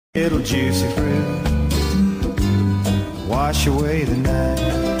Little juicy fruit, wash away the night.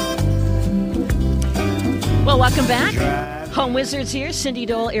 Well, welcome back. Home Wizards here, Cindy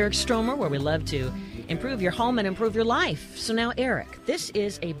Dole, Eric Stromer, where we love to improve your home and improve your life. So now, Eric, this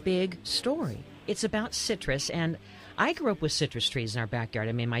is a big story. It's about citrus, and I grew up with citrus trees in our backyard.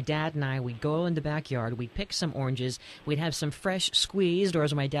 I mean, my dad and I, we'd go in the backyard, we'd pick some oranges, we'd have some fresh squeezed, or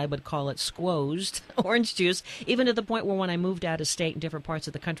as my dad would call it, squozed orange juice, even to the point where when I moved out of state in different parts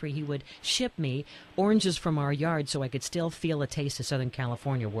of the country, he would ship me oranges from our yard so I could still feel a taste of Southern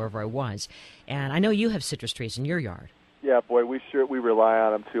California wherever I was. And I know you have citrus trees in your yard. Yeah, boy, we rely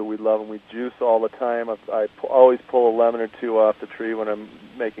on them, too. We love them. We juice all the time. I always pull a lemon or two off the tree when I'm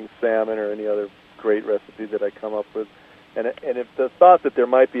making salmon or any other great recipe that I come up with. And if the thought that there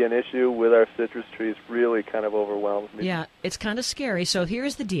might be an issue with our citrus trees really kind of overwhelms me. Yeah, it's kind of scary. So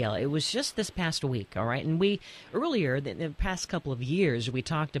here's the deal. It was just this past week, all right? And we, earlier, the past couple of years, we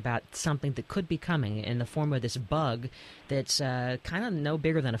talked about something that could be coming in the form of this bug that's kind of no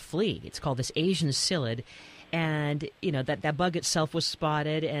bigger than a flea. It's called this Asian Psylliad. And, you know, that bug itself was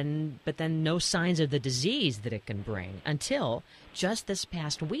spotted, but then no signs of the disease that it can bring until just this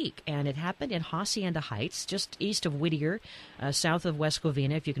past week. And it happened in Hacienda Heights, just east of Whittier, south of West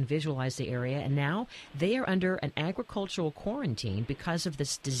Covina, if you can visualize the area. And now they are under an agricultural quarantine because of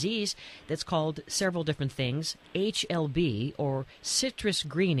this disease that's called several different things, HLB, or citrus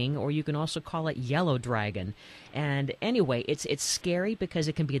greening, or you can also call it yellow dragon. And anyway, it's scary because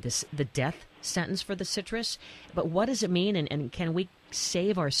it can be the death sentence for the citrus. But what does it mean, and can we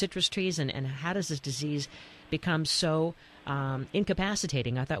save our citrus trees, and how does this disease become so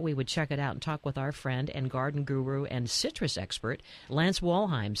incapacitating? I thought we would check it out and talk with our friend and garden guru and citrus expert, Lance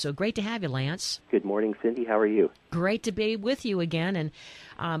Walheim. So great to have you, Lance. Good morning, Cindy. How are you? Great to be with you again. And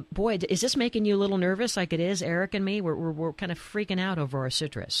boy, is this making you a little nervous like it is, Eric and me? We're kind of freaking out over our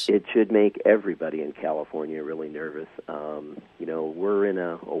citrus. It should make everybody in California really nervous. We're in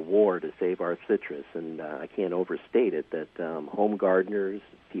a war to save our citrus, and I can't overstate it that home gardeners,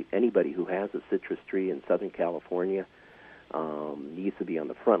 anybody who has a citrus tree in Southern California, needs to be on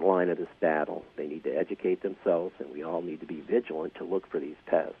the front line of this battle. They need to educate themselves, and we all need to be vigilant to look for these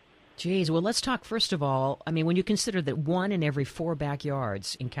pests. Geez, well, let's talk first of all. I mean, when you consider that 1 in every 4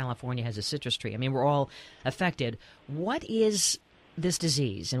 backyards in California has a citrus tree, I mean, we're all affected. What is this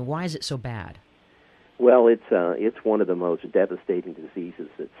disease, and why is it so bad? Well, it's one of the most devastating diseases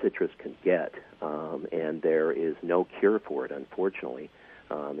that citrus can get, and there is no cure for it, unfortunately.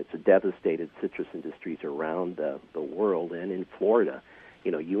 It's devastated citrus industries around the world and in Florida.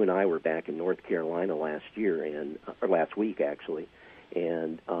 You know, you and I were back in North Carolina last week, actually,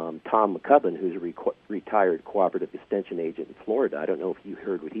 and Tom McCubbin, who's a retired cooperative extension agent in Florida, I don't know if you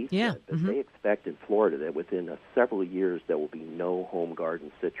heard what he said, but they expect in Florida that within several years there will be no home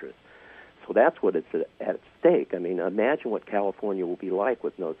garden citrus. So that's what it's at stake. I mean, imagine what California will be like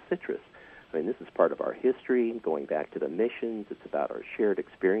with no citrus. I mean, this is part of our history, going back to the missions. It's about our shared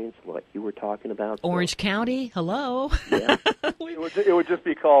experience, like you were talking about. Orange County, hello. Yeah. It would just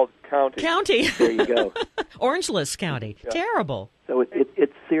be called county. County. There you go. Orangeless county. Yeah. Terrible. So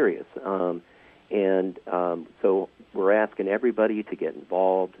it's serious. So we're asking everybody to get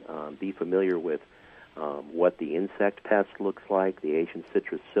involved, be familiar with what the insect pest looks like, the Asian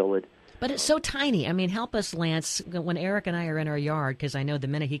Citrus Psylliad. But it's so tiny. I mean, help us, Lance, when Eric and I are in our yard, because I know the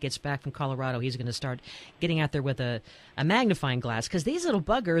minute he gets back from Colorado, he's going to start getting out there with a magnifying glass, because these little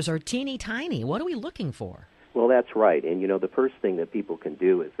buggers are teeny tiny. What are we looking for? Well, that's right. And, the first thing that people can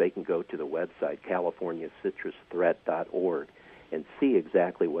do is they can go to the website, californiacitrusthreat.org, and see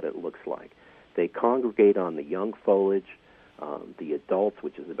exactly what it looks like. They congregate on the young foliage, the adults,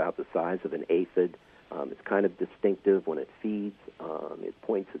 which is about the size of an aphid. It's kind of distinctive when it feeds. It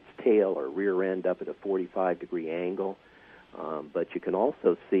points its tail or rear end up at a 45-degree angle. But you can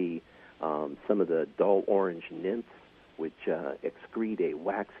also see some of the dull orange nymphs, which excrete a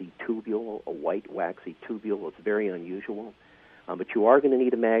waxy tubule, a white waxy tubule. It's very unusual. But you are going to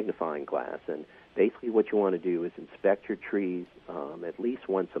need a magnifying glass. And basically what you want to do is inspect your trees at least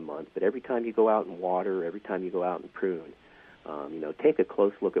once a month. But every time you go out and water, every time you go out and prune, take a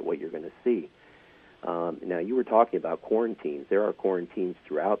close look at what you're going to see. Now, you were talking about quarantines. There are quarantines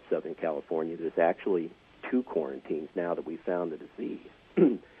throughout Southern California. There's actually 2 quarantines now that we found the disease.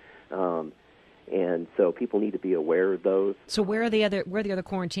 And so people need to be aware of those. So where are the other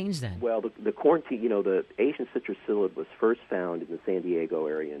quarantines then? Well, the quarantine, the Asian Citrus Psylliad was first found in the San Diego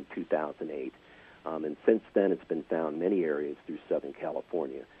area in 2008. And since then it's been found in many areas through Southern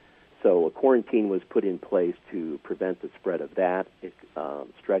California. So a quarantine was put in place to prevent the spread of that. It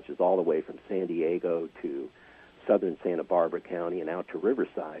stretches all the way from San Diego to southern Santa Barbara County and out to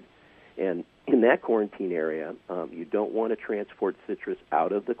Riverside. And in that quarantine area, you don't want to transport citrus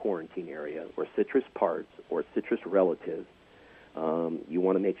out of the quarantine area or citrus parts or citrus relatives. You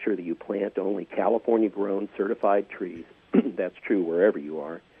want to make sure that you plant only California-grown certified trees. That's true wherever you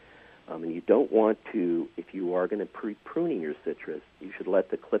are. And you don't want to, if you are going to pruning your citrus, you should let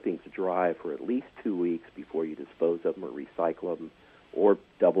the clippings dry for at least 2 weeks before you dispose of them or recycle them or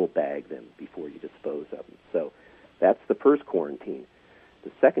double bag them before you dispose of them. So that's the first quarantine.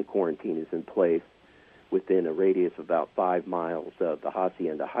 The second quarantine is in place within a radius of about 5 miles of the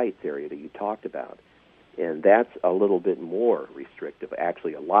Hacienda Heights area that you talked about. And that's a little bit more restrictive,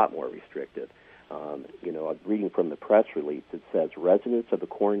 actually a lot more restrictive. I'm reading from the press release. It says residents of the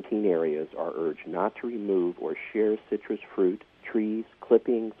quarantine areas are urged not to remove or share citrus fruit, trees,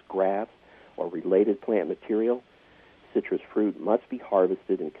 clippings, grass, or related plant material. Citrus fruit must be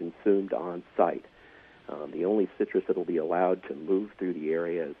harvested and consumed on site. The only citrus that will be allowed to move through the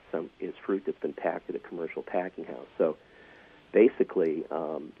area is fruit that's been packed at a commercial packing house. So basically,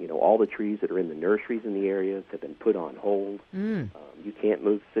 all the trees that are in the nurseries in the areas have been put on hold. You can't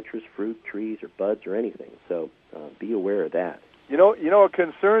move citrus fruit, trees, or buds or anything. So be aware of that. It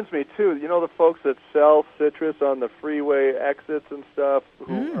concerns me too. The folks that sell citrus on the freeway exits and stuff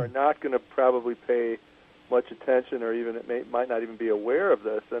who are not going to probably pay much attention, or even might not even be aware of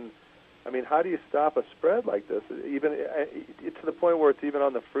this. And I mean, how do you stop a spread like this? Even to the point where it's even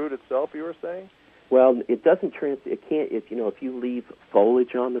on the fruit itself. You were saying? Well, it doesn't it can't. If you leave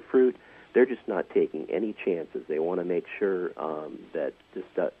foliage on the fruit, they're just not taking any chances. They want to make sure that this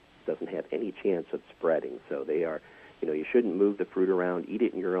doesn't have any chance of spreading. So they are, you shouldn't move the fruit around. Eat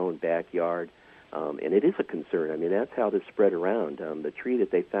it in your own backyard, and it is a concern. I mean, that's how this spread around. The tree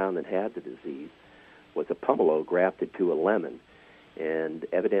that they found that had the disease was a pomelo grafted to a lemon, and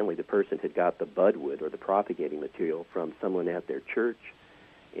evidently the person had got the budwood or the propagating material from someone at their church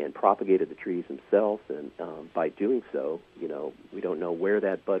and propagated the trees themselves, and by doing so, we don't know where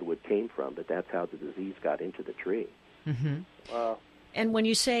that budwood came from, but that's how the disease got into the tree. Mm-hmm. Wow. And when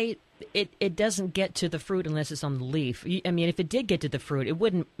you say it doesn't get to the fruit unless it's on the leaf, I mean, if it did get to the fruit, it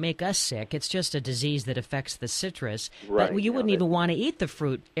wouldn't make us sick. It's just a disease that affects the citrus. Right. But you wouldn't even want to eat the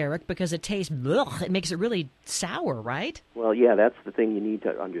fruit, Eric, because it tastes, it makes it really sour, right? Well, yeah, that's the thing you need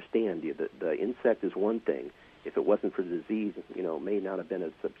to understand. The insect is one thing. If it wasn't for the disease, it may not have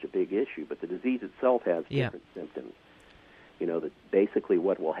been such a big issue. But the disease itself has different symptoms. Basically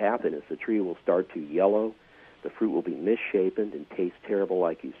what will happen is the tree will start to yellow, the fruit will be misshapen and taste terrible,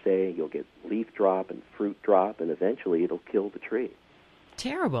 like you say. You'll get leaf drop and fruit drop, and eventually it'll kill the tree.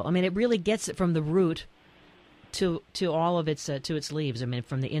 Terrible. I mean, it really gets it from the root to all of its to its leaves. I mean,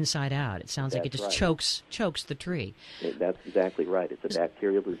 from the inside out. It sounds like it just chokes the tree. That's exactly right. It's a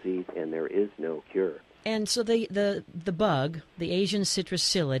bacterial disease, and there is no cure. And so the bug, the Asian Citrus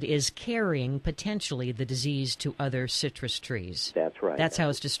Psylliad, is carrying potentially the disease to other citrus trees. That's right. That's how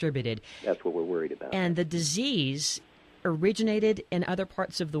it's distributed. That's what we're worried about. And the disease originated in other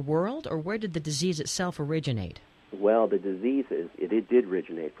parts of the world, or where did the disease itself originate? Well, the disease it did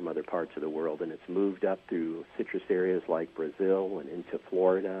originate from other parts of the world, and it's moved up through citrus areas like Brazil and into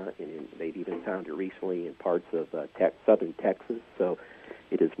Florida, and they've even found it recently in parts of southern Texas. So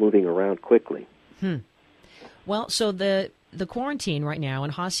it is moving around quickly. Well, so the quarantine right now in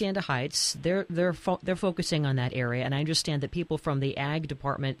Hacienda Heights, they're focusing on that area, and I understand that people from the ag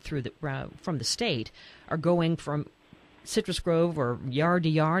department from the state are going from Citrus Grove or yard to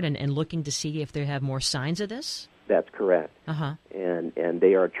yard and looking to see if they have more signs of this. That's correct. Uh-huh. And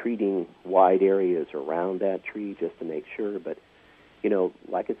they are treating wide areas around that tree just to make sure. But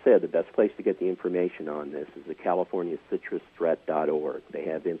like I said, the best place to get the information on this is the CaliforniaCitrusThreat.org. They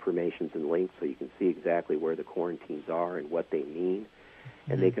have information and links so you can see exactly where the quarantines are and what they mean.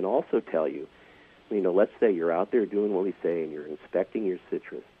 And they can also tell you, let's say you're out there doing what we say and you're inspecting your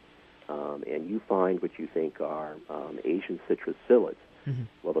citrus, and you find what you think are Asian Citrus Psylliads. Mm-hmm.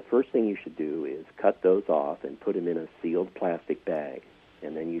 Well, the first thing you should do is cut those off and put them in a sealed plastic bag.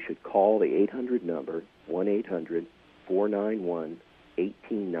 And then you should call the 800 number,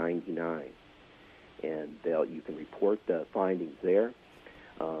 1-800-491-1899. And you can report the findings there.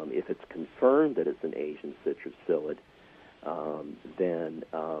 If it's confirmed that it's an Asian Citrus Psylliad, then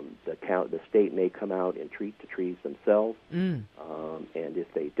the state may come out and treat the trees themselves. And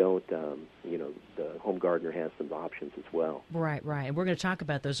if they don't, the home gardener has some options as well. Right. And we're going to talk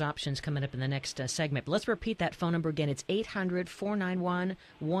about those options coming up in the next segment. But let's repeat that phone number again. It's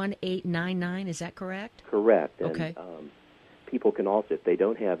 800-491-1899. Is that correct? Correct. Okay. And people can also, if they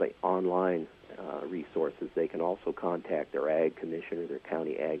don't have an online resources, they can also contact their ag commissioner, their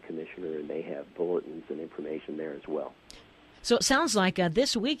county ag commissioner, and they have bulletins and information there as well. So it sounds like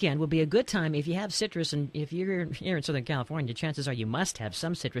this weekend would be a good time if you have citrus, and if you're here in Southern California, chances are you must have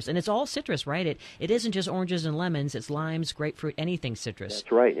some citrus. And it's all citrus, right? It isn't just oranges and lemons. It's limes, grapefruit, anything citrus.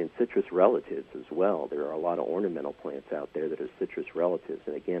 That's right, and citrus relatives as well. There are a lot of ornamental plants out there that are citrus relatives.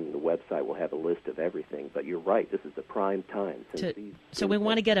 And again, the website will have a list of everything. But you're right, this is the prime time. So we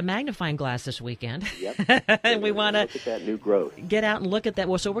want to get a magnifying glass this weekend. Yep. And we want to look at that new growth. Get out and look at that.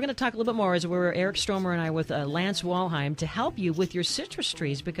 Well, so we're going to talk a little bit more as we're Eric Stromer and I with Lance Walheim to help you with your citrus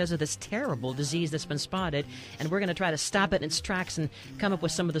trees because of this terrible disease that's been spotted, and we're going to try to stop it in its tracks and come up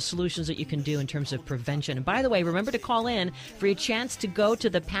with some of the solutions that you can do in terms of prevention. And by the way, remember to call in for your chance to go to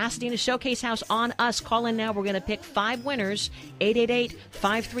the Pasadena Showcase House on us. Call in now. We're going to pick 5 winners.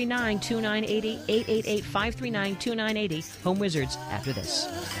 888-539-2980, 888-539-2980. Home Wizards after this.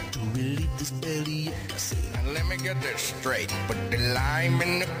 Let me get this straight. Put the lime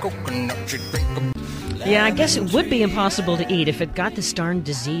in the coconut, you drink a... Yeah, I guess it would be impossible to eat if it got this darn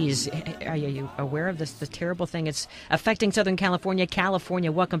disease. Are you aware of this? The terrible thing it's affecting Southern California.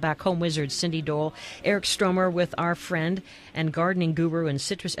 Welcome back, Home Wizard Cindy Dole, Eric Stromer with our friend and gardening guru and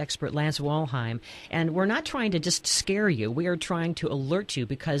citrus expert Lance Walheim. And we're not trying to just scare you. We are trying to alert you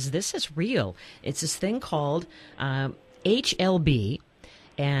because this is real. It's this thing called HLB.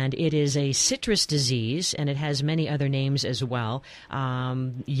 And it is a citrus disease, and it has many other names as well.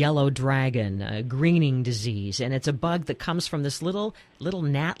 Yellow dragon, greening disease, and it's a bug that comes from this little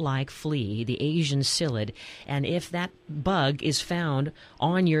gnat-like flea, the Asian Citrus. And if that bug is found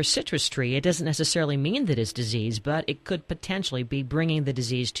on your citrus tree, it doesn't necessarily mean that it's disease, but it could potentially be bringing the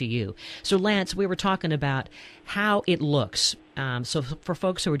disease to you. So, Lance, we were talking about how it looks. So for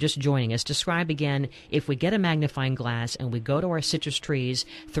folks who are just joining us, describe again, if we get a magnifying glass and we go to our citrus trees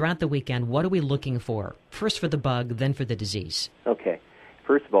throughout the weekend, what are we looking for? First for the bug, then for the disease. Okay.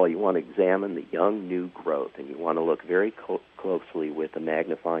 First of all, you want to examine the young, new growth, and you want to look very closely with a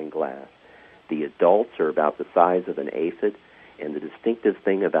magnifying glass. The adults are about the size of an aphid, and the distinctive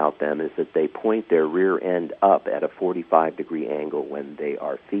thing about them is that they point their rear end up at a 45-degree angle when they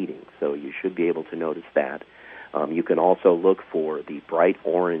are feeding, so you should be able to notice that. You can also look for the bright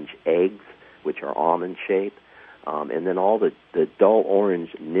orange eggs, which are almond-shaped, and then all the dull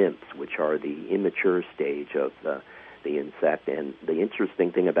orange nymphs, which are the immature stage of the insect. And the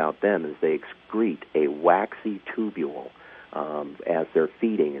interesting thing about them is they excrete a waxy tubule as they're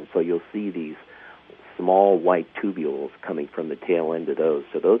feeding, and so you'll see these small white tubules coming from the tail end of those.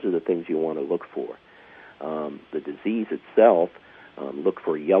 So those are the things you want to look for. The disease itself, look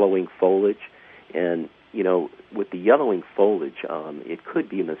for yellowing foliage, and you know, with the yellowing foliage, it could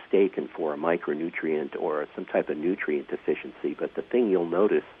be mistaken for a micronutrient or some type of nutrient deficiency, but the thing you'll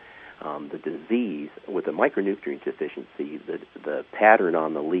notice, the disease, with a micronutrient deficiency, the pattern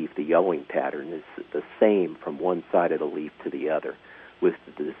on the leaf, the yellowing pattern, is the same from one side of the leaf to the other. With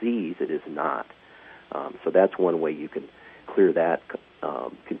the disease, it is not. So that's one way you can clear that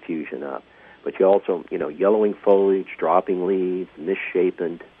confusion up. But you also, yellowing foliage, dropping leaves,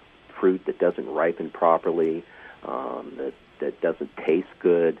 misshapen fruit that doesn't ripen properly, that doesn't taste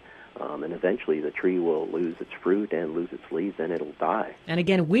good, and eventually the tree will lose its fruit and lose its leaves, and it'll die. And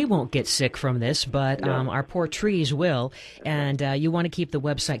again, we won't get sick from this, but our poor trees will. And you want to keep the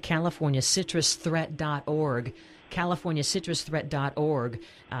website CaliforniaCitrusThreat.org, CaliforniaCitrusThreat.org,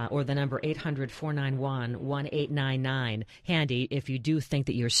 or the number 800-491-1899 handy if you do think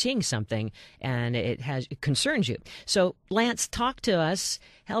that you're seeing something and it concerns you. So, Lance, talk to us,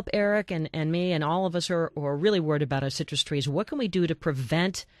 help Eric and me and all of us who are really worried about our citrus trees. What can we do to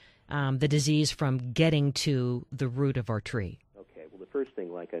prevent the disease from getting to the root of our tree? Okay, well, the first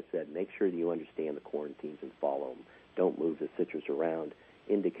thing, like I said, make sure that you understand the quarantines and follow them. Don't move the citrus around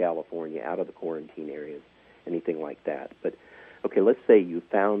into California, out of the quarantine areas, anything like that. But, okay, let's say you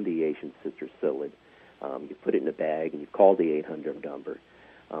found the Asian Citrus Psylliad, you put it in a bag, and you called the 800 number.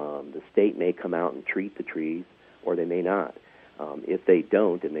 The state may come out and treat the trees, or they may not. If they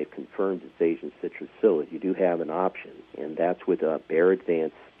don't, and they've confirmed it's Asian Citrus Psylliad, you do have an option, and that's with a Bayer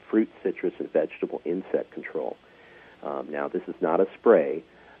Advanced Fruit, Citrus, and Vegetable Insect Control. Now, this is not a spray.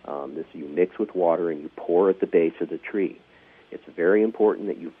 This you mix with water, and you pour at the base of the tree. It's very important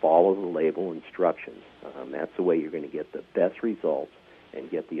that you follow the label instructions. That's the way you're going to get the best results and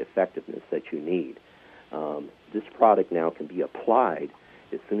get the effectiveness that you need. This product now can be applied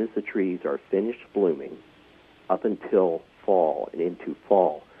as soon as the trees are finished blooming up until fall and into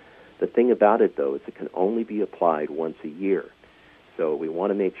fall. The thing about it, though, is it can only be applied once a year. So we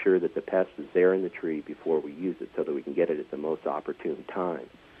want to make sure that the pest is there in the tree before we use it so that we can get it at the most opportune time.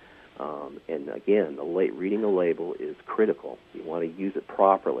 And again, reading the label is critical. You want to use it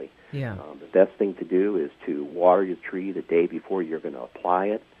properly. Yeah. The best thing to do is to water your tree the day before you're going to apply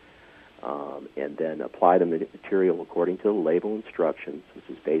it, and then apply the material according to the label instructions, which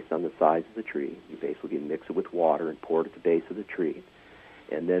is based on the size of the tree. You basically mix it with water and pour it at the base of the tree,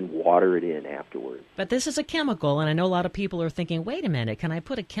 and then water it in afterwards. But this is a chemical, and I know a lot of people are thinking, wait a minute, can I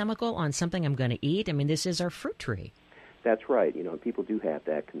put a chemical on something I'm going to eat? I mean, this is our fruit tree. That's right. People do have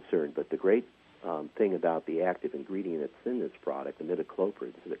that concern, but the great thing about the active ingredient that's in this product, the imidacloprid,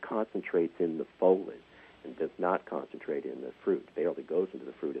 is that it concentrates in the foliage and does not concentrate in the fruit. It barely goes into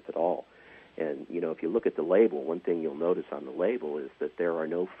the fruit, if at all. And, if you look at the label, one thing you'll notice on the label is that there are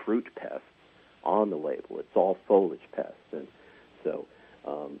no fruit pests on the label. It's all foliage pests. And so,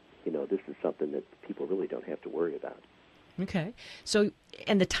 this is something that people really don't have to worry about. Okay. So,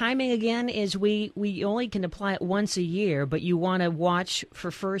 and the timing again is we only can apply it once a year, but you want to watch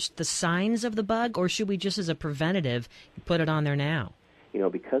for first the signs of the bug, or should we just as a preventative put it on there now?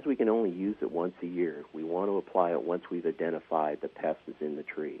 Because we can only use it once a year, we want to apply it once we've identified the pest is in the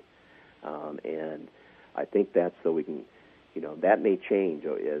tree. And I think that's so we can, that may change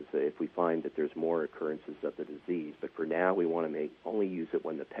as if we find that there's more occurrences of the disease. But for now, we want to only use it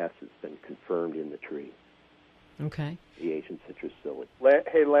when the pest has been confirmed in the tree. Okay. The Asian Citrus Psylliad.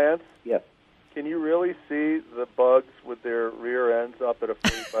 Hey, Lance? Yes. Can you really see the bugs with their rear ends up at a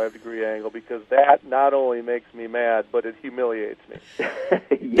 45-degree angle? Because that not only makes me mad, but it humiliates me.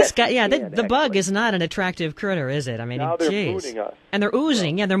 This guy, the bug is not an attractive critter, is it? I mean, now they're geez. mooning us. And they're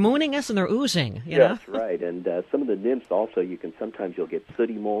oozing. Yeah, they're mooning us and they're oozing. You know? That's right. And some of the nymphs also, sometimes you'll get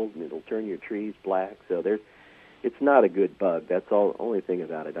sooty mold, and it'll turn your trees black. So it's not a good bug. That's the only thing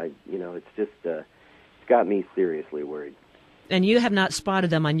about it. It's just it's got me seriously worried. And you have not spotted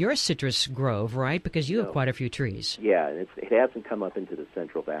them on your citrus grove, right? Because you have quite a few trees. Yeah, and it hasn't come up into the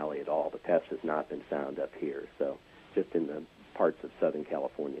Central Valley at all. The pest has not been found up here, so just in the parts of Southern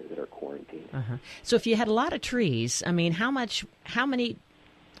California that are quarantined. Uh-huh. So if you had a lot of trees, I mean, how many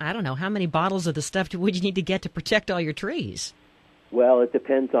bottles of the stuff would you need to get to protect all your trees? Well, it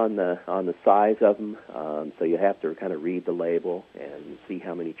depends on the size of them. So you have to kind of read the label and see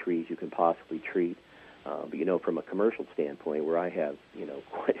how many trees you can possibly treat. But from a commercial standpoint, where I have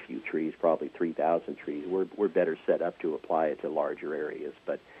quite a few trees, probably 3,000 trees, we're better set up to apply it to larger areas.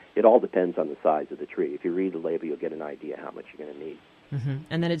 But it all depends on the size of the tree. If you read the label, you'll get an idea how much you're going to need. Mm-hmm.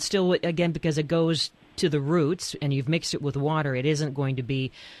 And then it's still, again, because it goes to the roots and you've mixed it with water, it isn't going to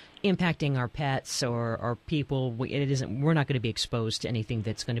be impacting our pets or our people. We're not going to be exposed to anything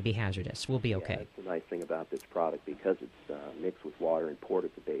that's going to be hazardous. We'll be okay. Yeah, that's the nice thing about this product, because it's mixed with water and poured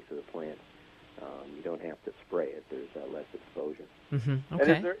at the base of the plant. You don't have to spray it. There's less exposure. Mm-hmm.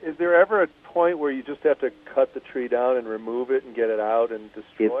 Okay. And is there ever a point where you just have to cut the tree down and remove it and get it out and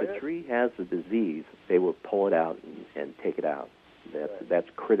destroy it? If the tree has the disease, they will pull it out and take it out. That's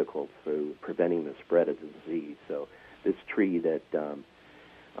critical for preventing the spread of the disease. So this tree that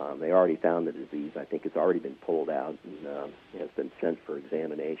they already found the disease, I think it's already been pulled out and has been sent for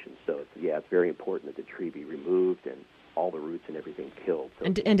examination. So it's very important that the tree be removed and all the roots and everything killed.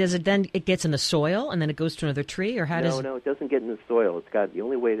 So and does it then, it gets in the soil and then it goes to another tree, or how does it? No, it doesn't get in the soil. The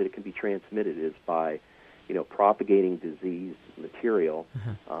only way that it can be transmitted is by, propagating diseased material,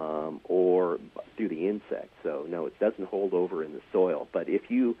 or through the insect. So no, it doesn't hold over in the soil. But if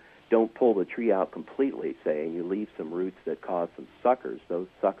you don't pull the tree out completely, say, and you leave some roots that cause some suckers, those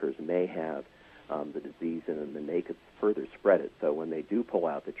suckers may have the disease in them, and they could further spread it. So when they do pull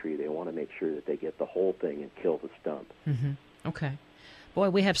out the tree, they want to make sure that they get the whole thing and kill the stump. Mm-hmm. Okay. Boy,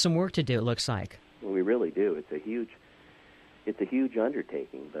 we have some work to do, it looks like. Well, we really do. It's a huge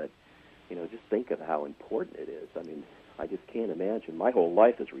undertaking, but, just think of how important it is. I mean, I just can't imagine. My whole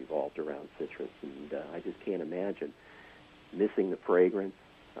life has revolved around citrus, and I just can't imagine missing the fragrance,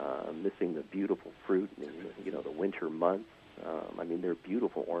 missing the beautiful fruit in, the winter months. They're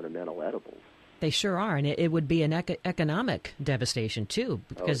beautiful ornamental edibles. They sure are, and it would be an economic devastation, too,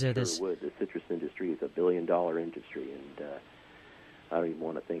 because of this. It would. The citrus industry is a billion-dollar industry, and I don't even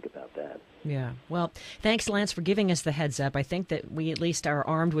want to think about that. Yeah. Well, thanks, Lance, for giving us the heads up. I think that we at least are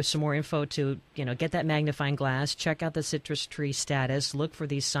armed with some more info to, get that magnifying glass, check out the citrus tree status, look for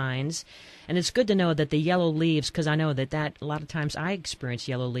these signs. And it's good to know that the yellow leaves, because I know that a lot of times I experience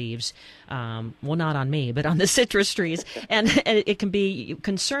yellow leaves, well, not on me, but on the citrus trees. And it can be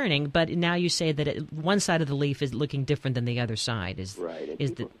concerning, but now you say that one side of the leaf is looking different than the other side. Right. And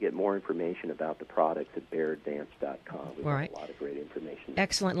people can get more information about the products at bearadvance.com. We've got a lot of great information.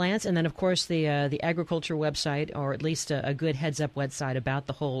 Excellent, Lance. And then, of course, course, the agriculture website, or at least a good heads-up website about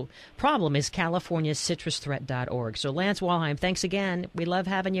the whole problem, is CaliforniaCitrusThreat.org. So, Lance Walheim, thanks again. We love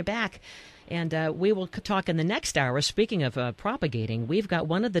having you back. And we will talk in the next hour. Speaking of propagating, we've got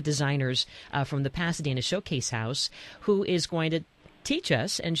one of the designers from the Pasadena Showcase House who is going to teach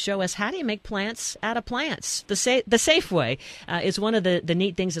us and show us how do you make plants out of plants the safe way. Is one of the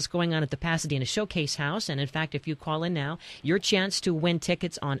neat things that's going on at the Pasadena Showcase House. And in fact, if you call in now, your chance to win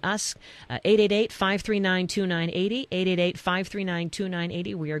tickets on us, 888-539-2980,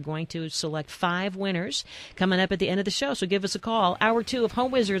 888-539-2980. We are going to select 5 winners coming up at the end of the show. So give us a call. Hour 2 of Home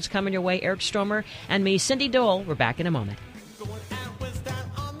Wizards coming your way. Eric Stromer and me, Cindy Dole. We're back in a moment.